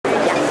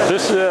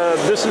This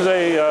is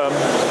a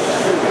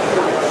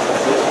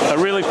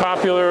really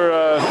popular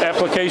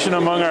application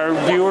among our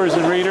viewers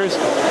and readers.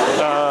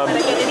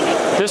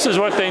 This is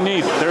what they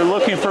need. They're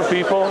looking for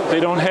people.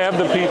 They don't have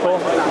the people.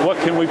 What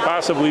can we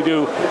possibly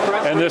do?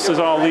 And this is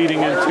all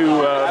leading into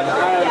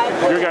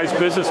your guys'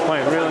 business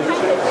plan, really.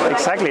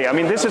 Exactly. I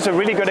mean, this is a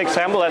really good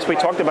example, as we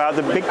talked about,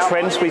 the big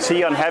trends we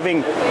see on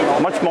having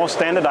much more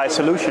standardized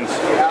solutions.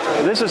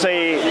 This is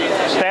a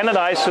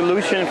standardized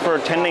solution for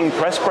tending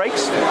press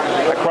brakes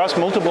across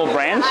multiple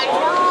brands.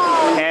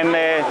 And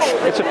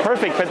it's a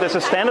perfect fit. There's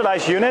a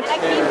standardized unit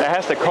that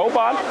has the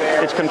cobot,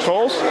 its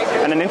controls,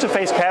 and an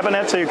interface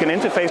cabinet so you can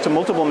interface to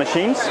multiple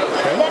machines.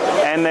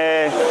 And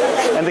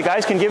the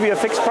guys can give you a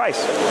fixed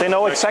price. They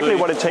know exactly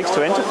what it takes to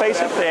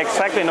interface it. They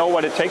exactly know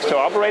what it takes to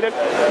operate it.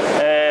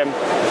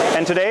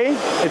 And today,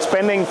 it's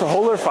bending the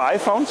holder for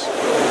iPhones.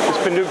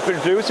 It's been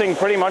producing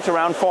pretty much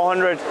around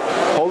 400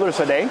 holders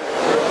a day.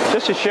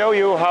 Just to show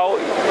you how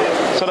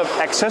sort of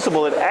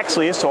accessible it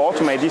actually is to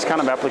automate these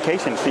kind of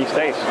applications these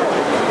days,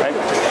 right?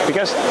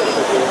 Because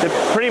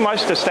pretty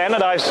much the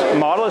standardized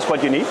model is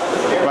what you need,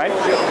 right?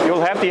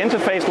 You'll have the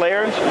interface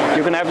layers.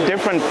 You can have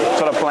different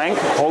sort of blank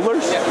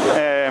holders.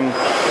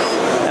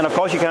 And of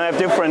course, you can have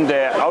different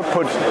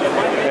output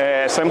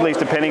assemblies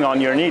depending on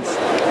your needs.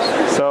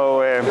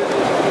 So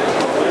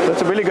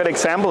that's a really good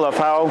example of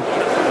how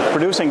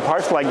producing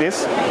parts like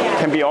this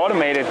can be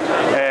automated.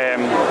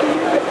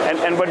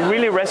 And what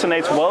really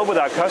resonates well with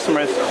our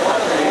customers,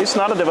 it's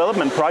not a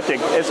development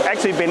project. It's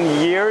actually been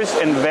years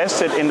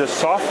invested in the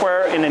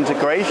software, in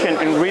integration,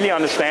 and really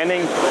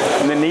understanding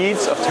the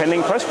needs of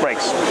tending press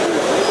brakes,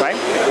 right?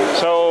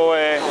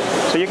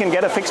 So you can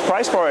get a fixed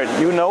price for it.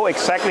 You know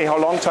exactly how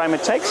long time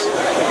it takes.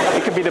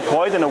 It could be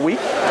deployed in a week,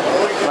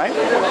 right?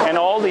 And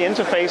all the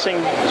interfacing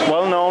is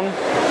well known.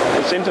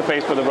 It's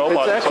interfaced with the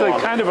robot. It's actually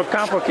kind of a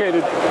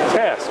complicated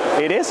task.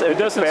 It is. It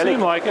doesn't seem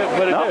like it,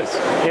 but it is.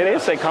 It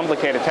is a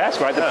complicated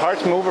task, right? The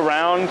parts move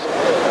around,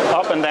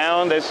 up and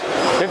down. There's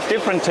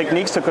different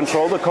techniques to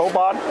control the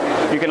cobot.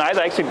 You can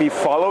either actually be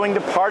following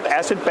the part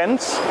as it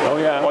bends,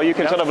 or you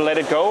can sort of let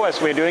it go, as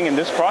we're doing in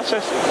this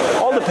process.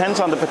 All depends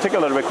on the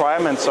particular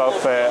requirements of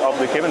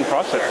the given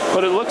process.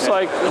 But it looks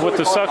like with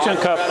the suction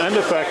cup end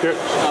effector,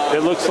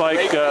 it looks like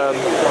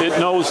it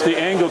knows the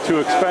angle to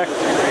expect.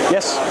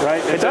 Yes,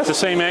 right. It's at the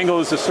same angle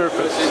as the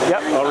surface.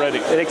 Yep, already.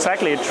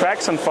 Exactly. It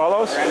tracks and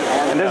follows,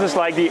 and this is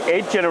like the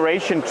 8th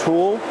generation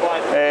tool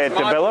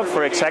developed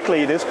for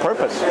exactly this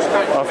purpose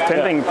of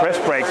tending press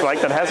brakes,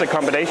 like that has a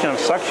combination of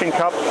suction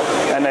cup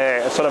and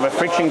a sort of a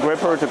friction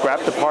gripper to grab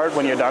the part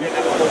when you're done.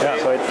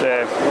 So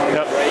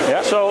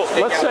it's So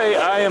let's say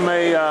I am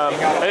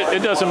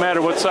it doesn't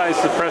matter what size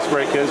the press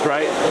brake is,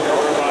 right?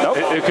 Nope.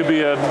 It could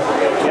be a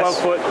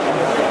 12-foot.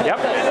 Yep.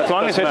 As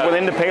long as it's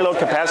within the payload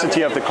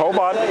capacity of the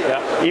cobot.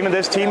 Even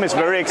this team is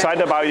very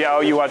excited about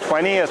our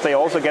UR20, as they're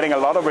also getting a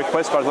lot of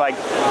requests for like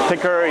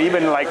thicker,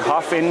 even like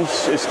half-inch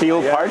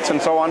steel parts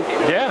and so on.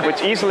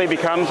 Which easily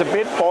becomes a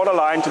bit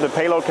borderline to the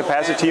payload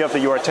capacity of the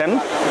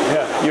UR10.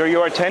 Your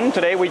UR10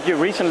 today, we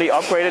recently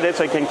upgraded it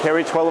so it can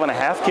carry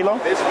 12.5 kilo.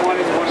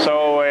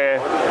 So,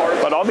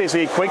 but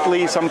obviously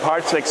quickly some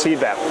parts exceed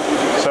that.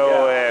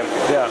 So.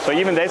 So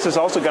even this is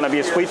also going to be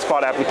a sweet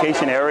spot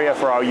application area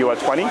for our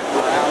UR20.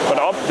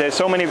 But there's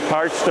so many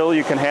parts still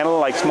you can handle,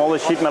 like smaller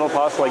sheet metal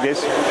parts like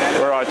this,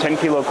 where our 10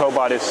 kilo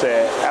cobot is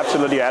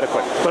absolutely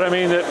adequate. But I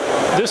mean,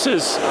 this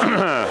is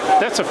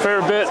that's a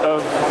fair bit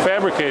of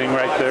fabricating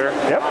right there.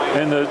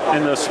 In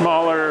the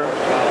smaller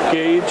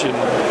gauge and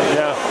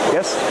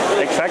Yes,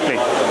 exactly.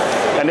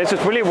 And this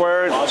is really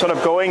where sort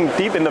of going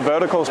deep in the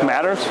verticals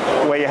matters,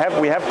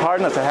 where we have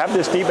partners that have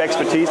this deep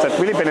expertise that's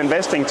really been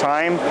investing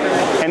time,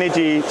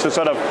 energy to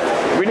sort of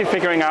really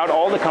figuring out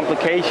all the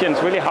complications,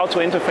 really how to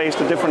interface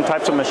to different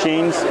types of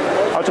machines,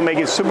 how to make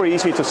it super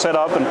easy to set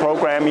up and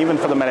program even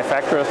for the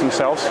manufacturers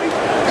themselves.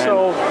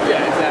 So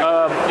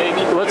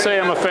let's say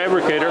I'm a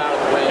fabricator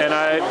and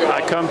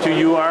I come to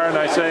UR and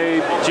I say,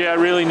 gee, I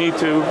really need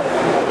to,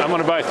 I'm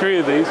going to buy 3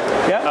 of these.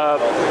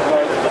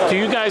 Do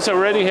you guys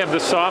already have the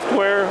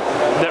software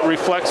that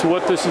reflects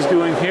what this is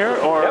doing here,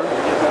 or?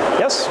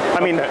 Yes, I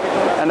mean,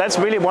 and that's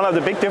really one of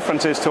the big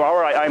differences to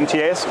our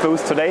IMTS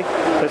booth today.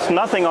 There's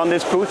nothing on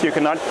this booth you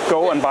cannot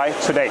go and buy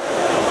today.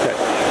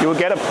 You will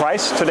get a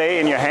price today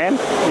in your hand.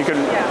 You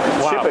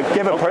can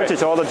give a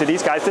purchase order to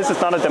these guys. This is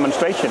not a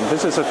demonstration.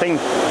 This is a thing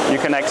you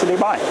can actually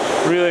buy.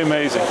 Really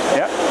amazing.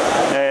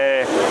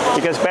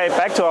 Because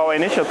back to our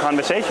initial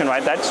conversation,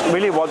 right? That's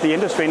really what the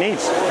industry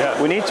needs.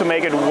 We need to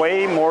make it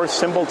way more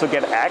simple to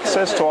get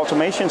access to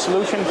automation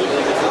solutions.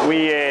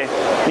 We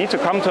need to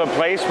come to a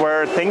place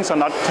where things are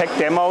not tech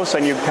demos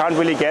and you can't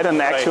really get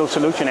an actual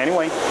solution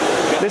anyway.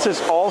 This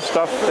is all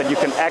stuff that you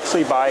can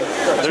actually buy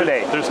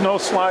today. There's no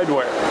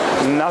slideware.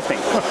 Nothing,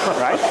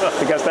 right?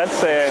 Because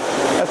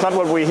that's not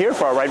what we're here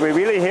for, right? We're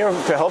really here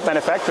to help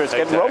manufacturers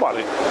get robots.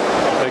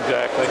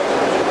 Exactly.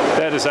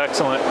 That is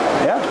excellent.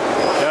 Yeah.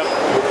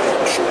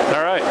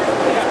 All right.